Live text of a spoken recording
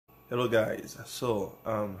Hello guys, so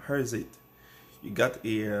here is it. You got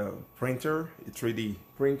a printer, a 3D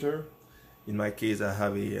printer. In my case I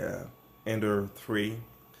have a Ender 3,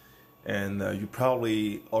 and you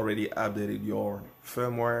probably already updated your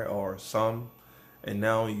firmware or some, and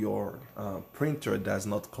now your printer does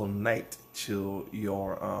not connect to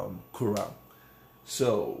your Cura.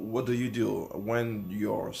 So what do you do when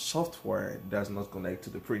your software does not connect to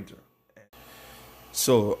the printer?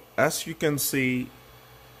 So as you can see,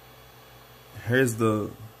 here's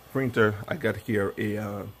the printer. I got here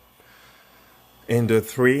a Ender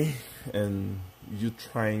 3, and you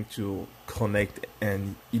trying to connect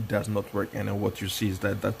and it does not work, and what you see is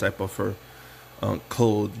that type of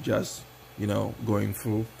code just going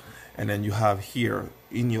through, and then you have here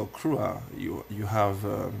in your Cura you have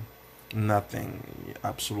nothing,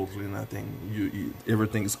 absolutely nothing.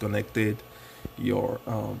 Everything is connected, your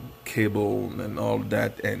cable and all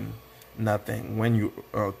that, and nothing. When you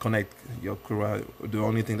connect your Cura, the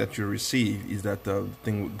only thing that you receive is that the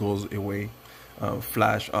thing goes away,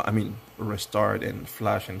 flash, restart and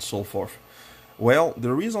flash and so forth. Well,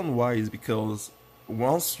 the reason why is because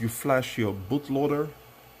once you flash your bootloader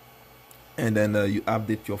and then you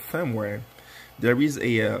update your firmware, there is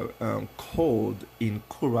a code in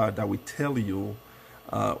Cura that will tell you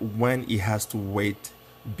when it has to wait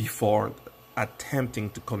before attempting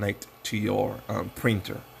to connect to your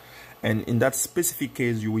printer. And in that specific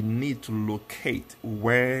case, you will need to locate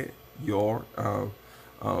where your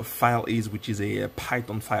file is, which is a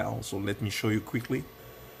Python file. So let me show you quickly.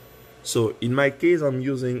 So in my case, I'm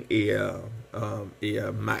using a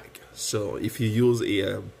Mac. So if you use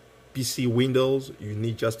a PC Windows, you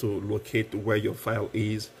need just to locate where your file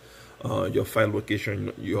is, your file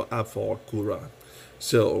location, your app for Cura.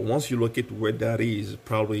 So once you locate where that is,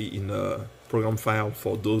 probably in a program file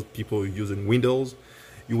for those people using Windows,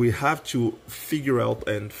 you will have to figure out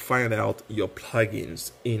and find out your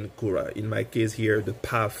plugins in Cura. In my case here, the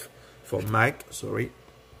path for Mac, sorry.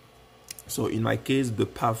 So in my case, the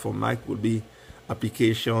path for Mac will be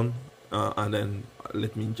application, and then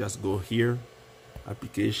let me just go here,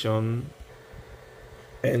 application,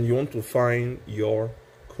 and you want to find your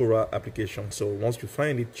Cura application. So once you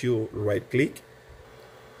find it, you right click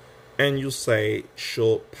and you say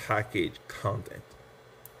show package content.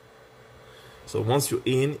 So once you're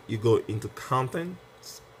in, you go into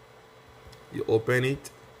contents, you open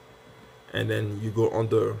it, and then you go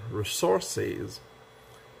under resources,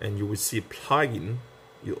 and you will see plugin.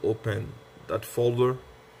 You open that folder,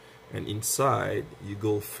 and inside you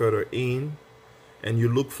go further in, and you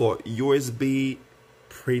look for USB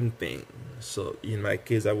printing. So in my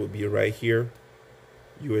case, I will be right here,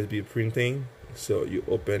 USB printing. So you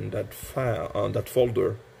open that file on that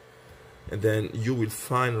folder, and then you will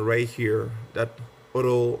find right here that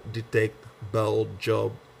auto detect build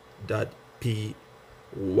job.py.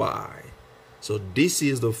 So this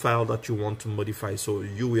is the file that you want to modify. So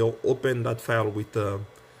you will open that file with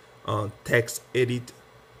text edit.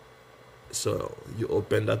 So you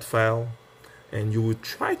open that file, and you will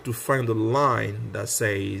try to find a line that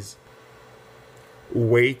says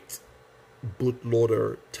wait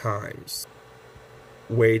bootloader times.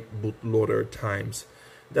 Wait bootloader times.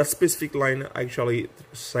 That specific line actually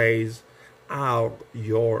says how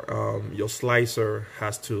your slicer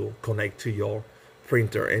has to connect to your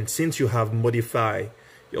printer. And since you have modified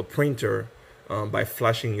your printer by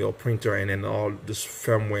flashing your printer and then all this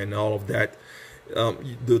firmware and all of that,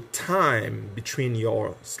 the time between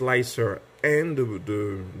your slicer and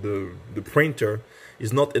the printer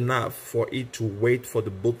is not enough for it to wait for the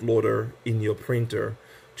bootloader in your printer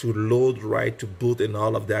to load right, to boot and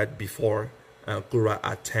all of that before Cura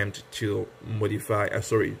attempt to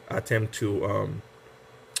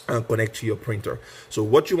connect to your printer. So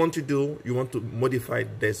what you want to do, you want to modify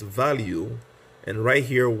this value, and right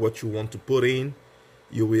here what you want to put in,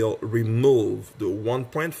 you will remove the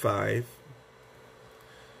 1.5,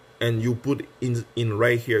 and you put in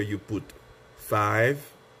right here, you put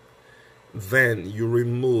 5, then you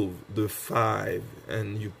remove the 5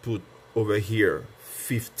 and you put over here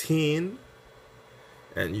 15,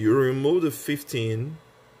 and you remove the 15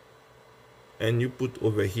 and you put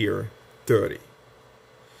over here 30.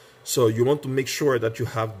 So you want to make sure that you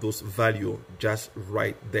have those values just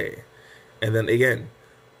right there. And then again,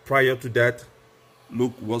 prior to that,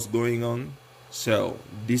 look what's going on. So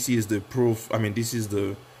this is the proof. This is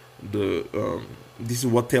this is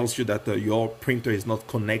what tells you that your printer is not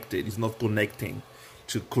connected. It's not connecting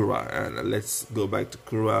to Cura. And let's go back to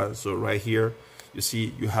Cura. So right here, you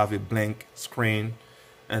see you have a blank screen,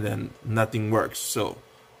 and then nothing works. So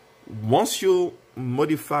once you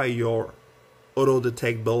modify your auto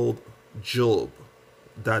detect build job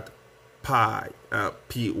that py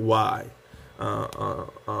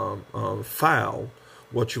file,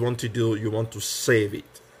 what you want to do, you want to save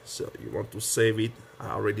it. So you want to save it.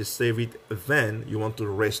 I already saved it. Then you want to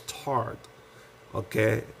restart,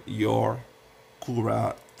 okay, your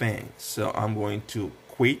Cura thing. So I'm going to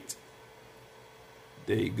quit.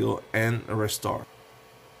 There you go, and restart.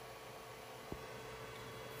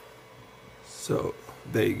 So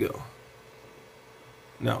there you go.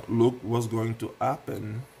 Now look what's going to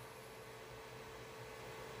happen.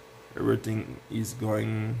 Everything is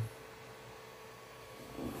going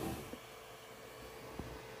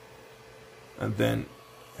and then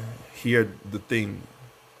here the thing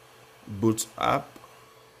boots up,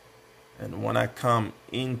 and when I come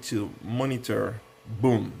into monitor,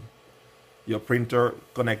 boom, your printer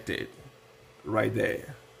connected right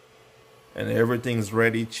there, and everything's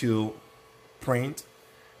ready to print.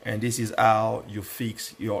 And this is how you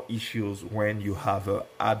fix your issues when you have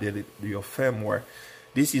added your firmware.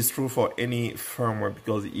 This is true for any firmware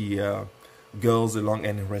because it goes along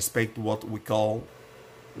and respect what we call,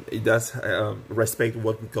 it does respect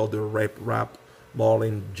what we call the wrap ball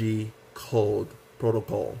and G code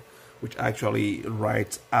protocol, which actually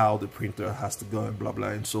writes how the printer has to go and blah blah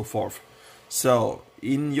and so forth. So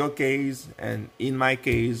in your case and in my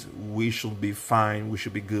case, we should be fine, we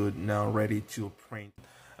should be good now, ready to print.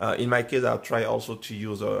 In my case, I'll try also to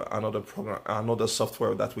use another program, another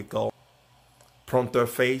software that we call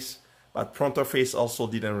Printerface, but Printerface also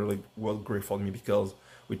didn't really work great for me because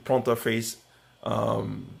with Printerface,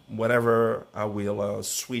 whenever I will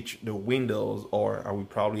switch the windows, or I will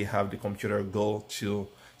probably have the computer go to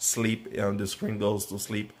sleep and the screen goes to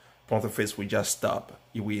sleep, Printerface will just stop.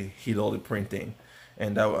 It will hit all the printing,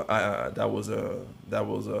 and that was a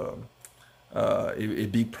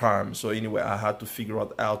big problem. So anyway, I had to figure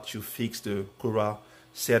out how to fix the Cura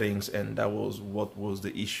settings, and that was what was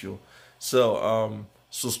the issue. So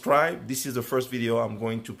subscribe. This is the first video. I'm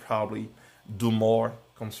going to probably do more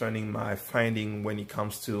concerning my finding when it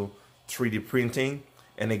comes to 3D printing.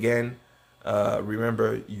 And again,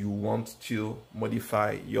 remember, you want to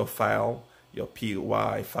modify your file, your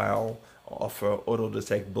PY file of auto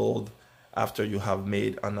detect build after you have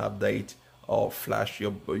made an update or flash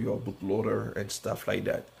your bootloader and stuff like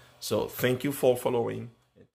that. So thank you for following.